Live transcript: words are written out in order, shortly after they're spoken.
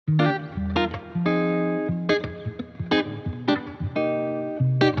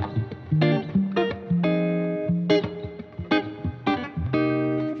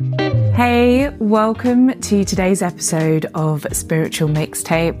Hey, welcome to today's episode of Spiritual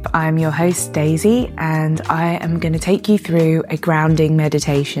Mixtape. I'm your host, Daisy, and I am going to take you through a grounding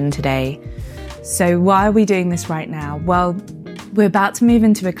meditation today. So why are we doing this right now? Well, we're about to move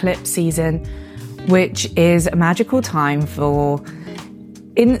into eclipse season, which is a magical time for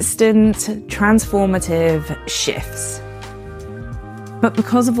instant, transformative shifts. But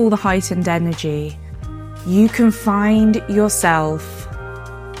because of all the heightened energy, you can find yourself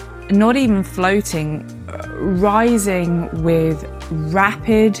not even floating, rising with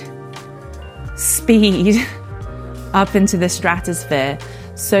rapid speed up into the stratosphere.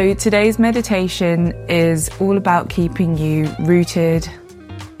 So today's meditation is all about keeping you rooted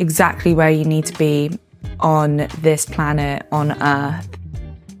exactly where you need to be on this planet, on Earth.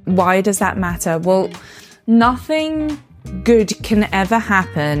 Why does that matter? Well, nothing good can ever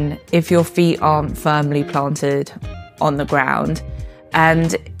happen if your feet aren't firmly planted on the ground.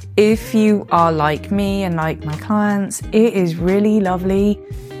 And if you are like me and like my clients, it is really lovely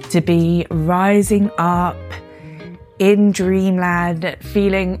to be rising up in dreamland,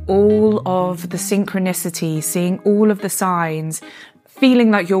 feeling all of the synchronicity, seeing all of the signs, feeling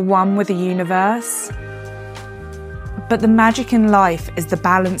like you're one with the universe. But the magic in life is the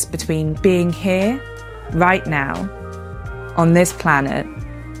balance between being here, right now, on this planet,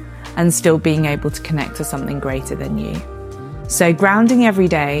 and still being able to connect to something greater than you. So grounding every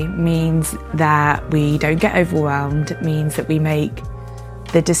day means that we don't get overwhelmed. It means that we make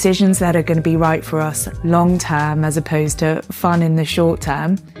the decisions that are going to be right for us long term as opposed to fun in the short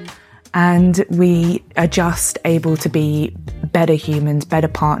term. And we are just able to be better humans, better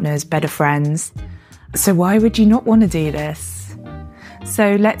partners, better friends. So why would you not want to do this?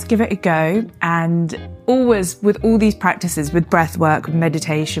 So let's give it a go. And always with all these practices, with breath work, with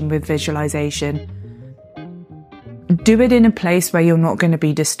meditation, with visualization, do it in a place where you're not going to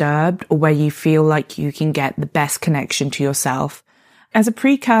be disturbed or where you feel like you can get the best connection to yourself. As a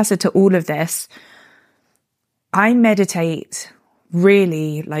precursor to all of this, I meditate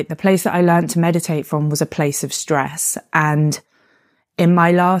really, like the place that I learned to meditate from was a place of stress. And in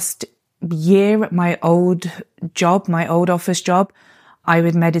my last year at my old job, my old office job, I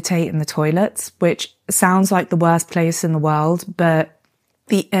would meditate in the toilets, which sounds like the worst place in the world, but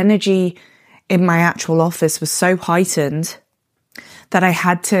the energy in my actual office was so heightened that I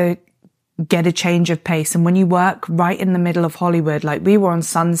had to get a change of pace. And when you work right in the middle of Hollywood, like we were on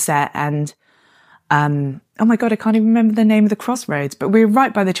Sunset and, oh my God, I can't even remember the name of the crossroads, but we were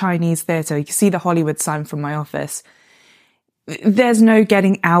right by the Chinese theatre. You can see the Hollywood sign from my office. There's no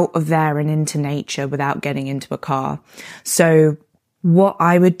getting out of there and into nature without getting into a car. So what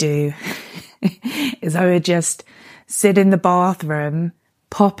I would do is I would just sit in the bathroom,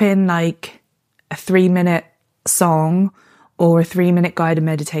 pop in like a 3-minute song or a 3-minute guided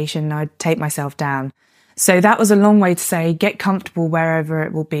meditation, and I'd take myself down. So that was a long way to say, get comfortable wherever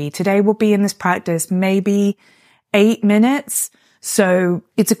it will be. Today we'll be in this practice maybe 8 minutes. So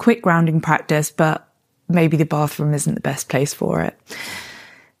it's a quick grounding practice, but maybe the bathroom isn't the best place for it.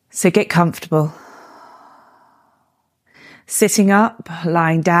 So get comfortable. Sitting up,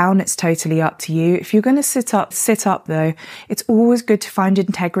 lying down, it's totally up to you. If you're going to sit up though. It's always good to find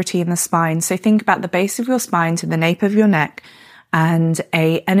integrity in the spine. So think about the base of your spine to the nape of your neck and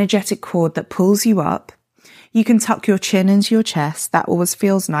a energetic cord that pulls you up. You can tuck your chin into your chest. That always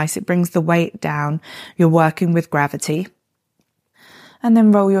feels nice. It brings the weight down. You're working with gravity. And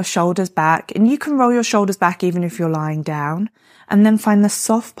then roll your shoulders back. And you can roll your shoulders back even if you're lying down. And then find the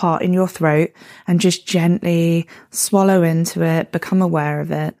soft part in your throat and just gently swallow into it, become aware of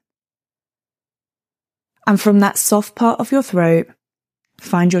it. And from that soft part of your throat,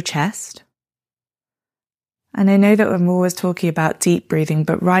 find your chest. And I know that I'm always talking about deep breathing,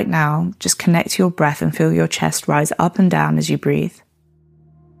 but right now, just connect to your breath and feel your chest rise up and down as you breathe.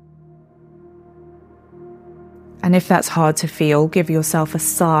 And if that's hard to feel, give yourself a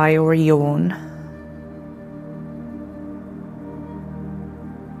sigh or a yawn.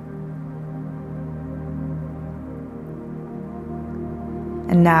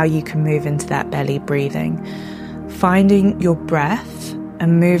 And now you can move into that belly breathing, finding your breath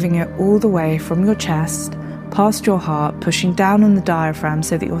and moving it all the way from your chest, past your heart, pushing down on the diaphragm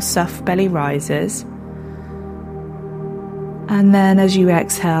so that your soft belly rises. And then as you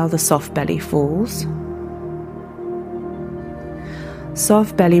exhale, the soft belly falls.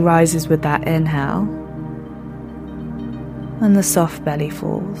 Soft belly rises with that inhale, and the soft belly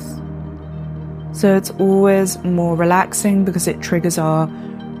falls. So it's always more relaxing because it triggers our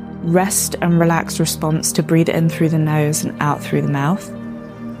rest and relaxed response to breathe in through the nose and out through the mouth.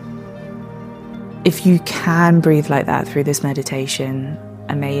 If you can breathe like that through this meditation,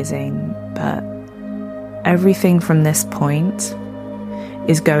 amazing. that everything from this point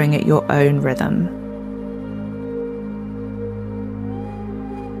is going at your own rhythm.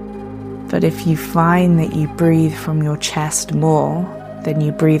 But if you find that you breathe from your chest more than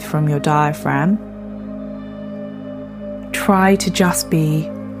you breathe from your diaphragm, try to just be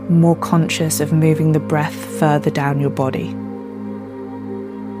more conscious of moving the breath further down your body.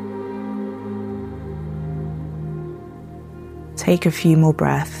 Take a few more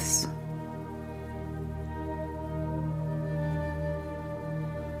breaths.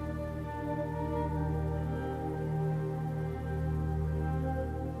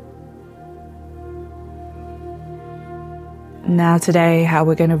 Now today, how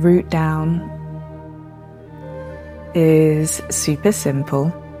we're going to root down is super simple.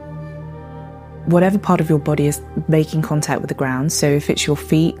 Whatever part of your body is making contact with the ground, so if it's your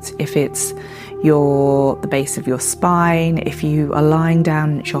feet, if it's the base of your spine, if you are lying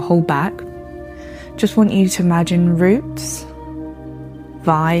down and it's your whole back, just want you to imagine roots,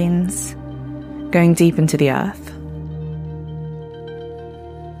 vines, going deep into the earth.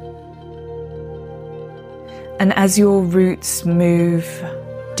 And as your roots move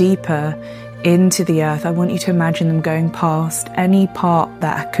deeper into the earth, I want you to imagine them going past any part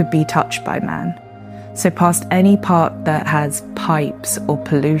that could be touched by man. So past any part that has pipes or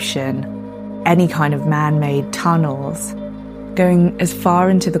pollution, any kind of man-made tunnels, going as far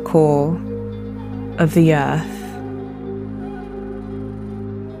into the core of the earth.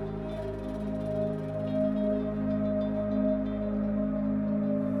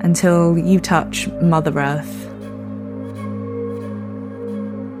 Until you touch Mother Earth.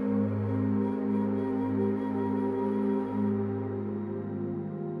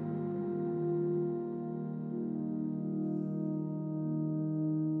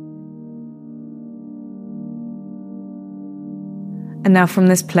 And now from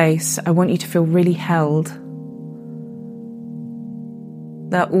this place, I want you to feel really held.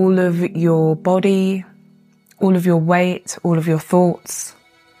 That all of your body, all of your weight, all of your thoughts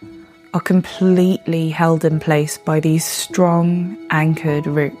are completely held in place by these strong, anchored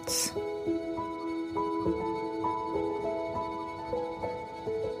roots.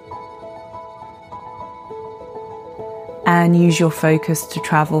 And use your focus to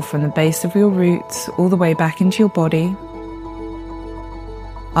travel from the base of your roots all the way back into your body,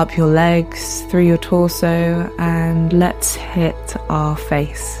 up your legs, through your torso, and let's hit our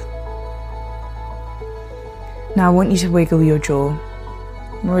face. Now I want you to wiggle your jaw,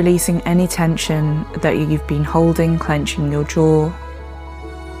 releasing any tension that you've been holding, clenching your jaw,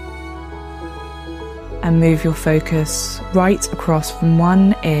 and move your focus right across from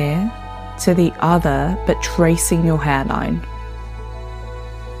one ear to the other, but tracing your hairline.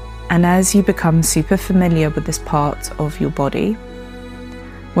 And as you become super familiar with this part of your body,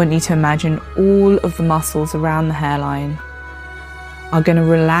 I want you to imagine all of the muscles around the hairline are going to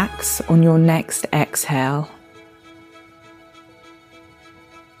relax on your next exhale.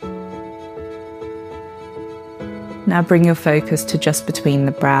 Now bring your focus to just between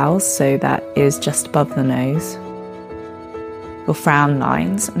the brows, so that is just above the nose. Your frown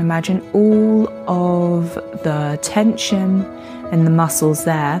lines, and imagine all of the tension in the muscles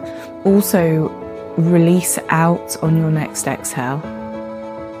there also release out on your next exhale.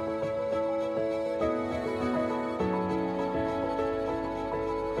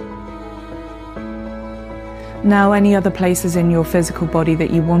 Now, any other places in your physical body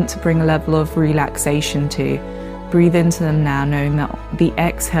that you want to bring a level of relaxation to, breathe into them now, knowing that the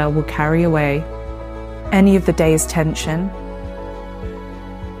exhale will carry away any of the day's tension,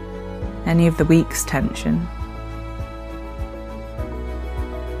 any of the week's tension.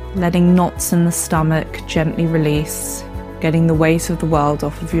 Letting knots in the stomach gently release, getting the weight of the world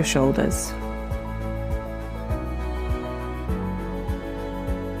off of your shoulders.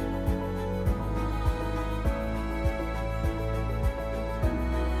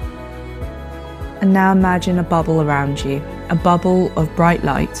 And now imagine a bubble around you, a bubble of bright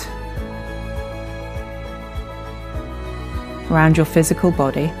light around your physical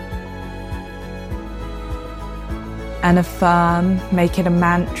body. And affirm, make it a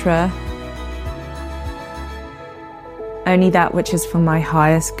mantra. Only that which is for my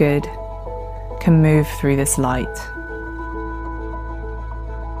highest good can move through this light.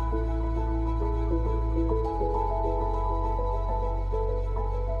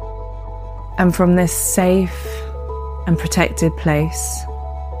 And from this safe and protected place,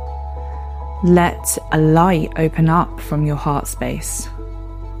 let a light open up from your heart space.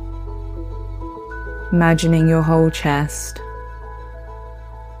 Imagining your whole chest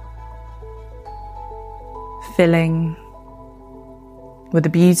filling with a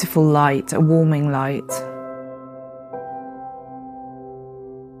beautiful light, a warming light.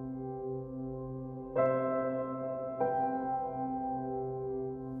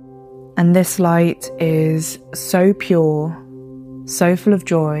 And this light is so pure, so full of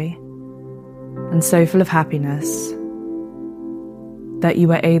joy, and so full of happiness that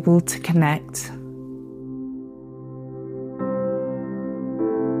you are able to connect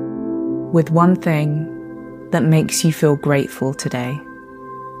with one thing that makes you feel grateful today.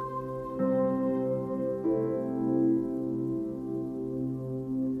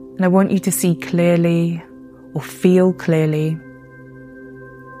 And I want you to see clearly or feel clearly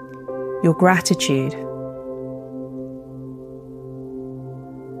your gratitude.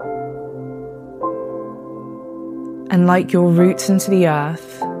 And like your roots into the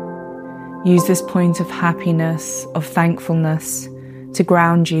earth, use this point of happiness, of thankfulness to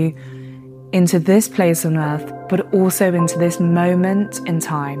ground you into this place on earth, but also into this moment in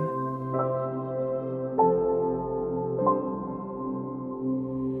time.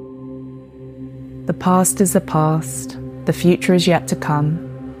 The past is the past, the future is yet to come.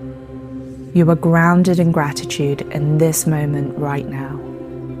 You are grounded in gratitude in this moment right now.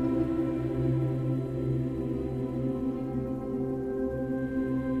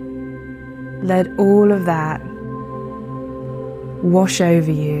 Let all of that wash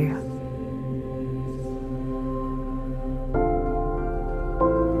over you.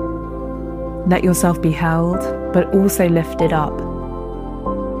 Let yourself be held, but also lifted up.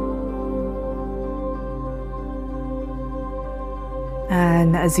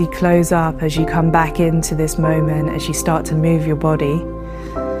 And as you close up, as you come back into this moment, as you start to move your body,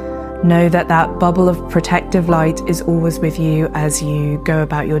 know that that bubble of protective light is always with you as you go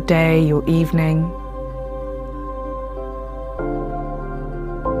about your day, your evening.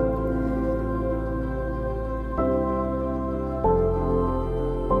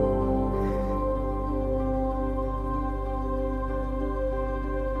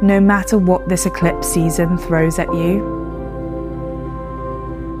 No matter what this eclipse season throws at you,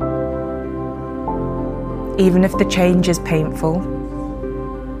 even if the change is painful,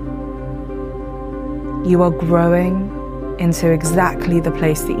 you are growing into exactly the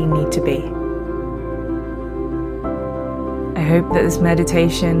place that you need to be. I hope that this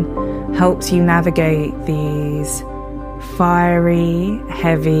meditation helps you navigate these fiery,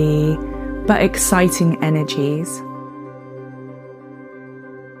 heavy, but exciting energies.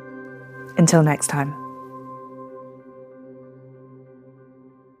 Until next time.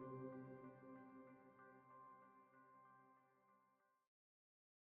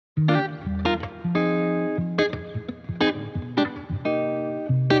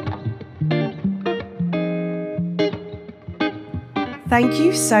 Thank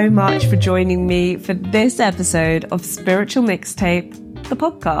you so much for joining me for this episode of Spiritual Mixtape, the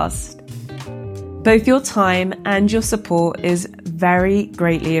podcast. Both your time and your support is very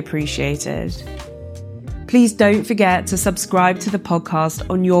greatly appreciated. Please don't forget to subscribe to the podcast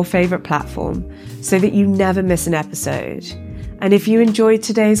on your favourite platform so that you never miss an episode. And if you enjoyed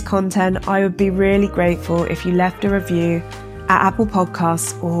today's content, I would be really grateful if you left a review at Apple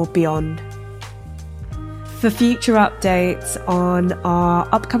Podcasts or beyond. For future updates on our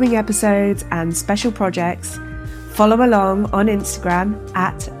upcoming episodes and special projects, follow along on Instagram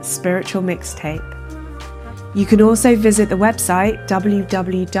at Spiritual Mixtape. You can also visit the website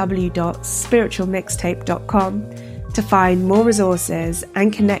www.spiritualmixtape.com to find more resources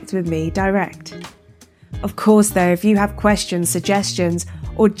and connect with me direct. Of course though, if you have questions, suggestions,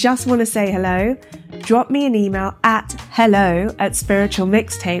 or just want to say hello, drop me an email at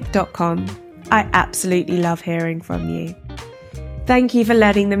hello@spiritualmixtape.com. I absolutely love hearing from you. Thank you for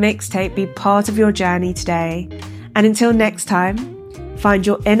letting the mixtape be part of your journey today. And until next time, find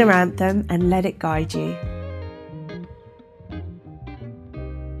your inner anthem and let it guide you.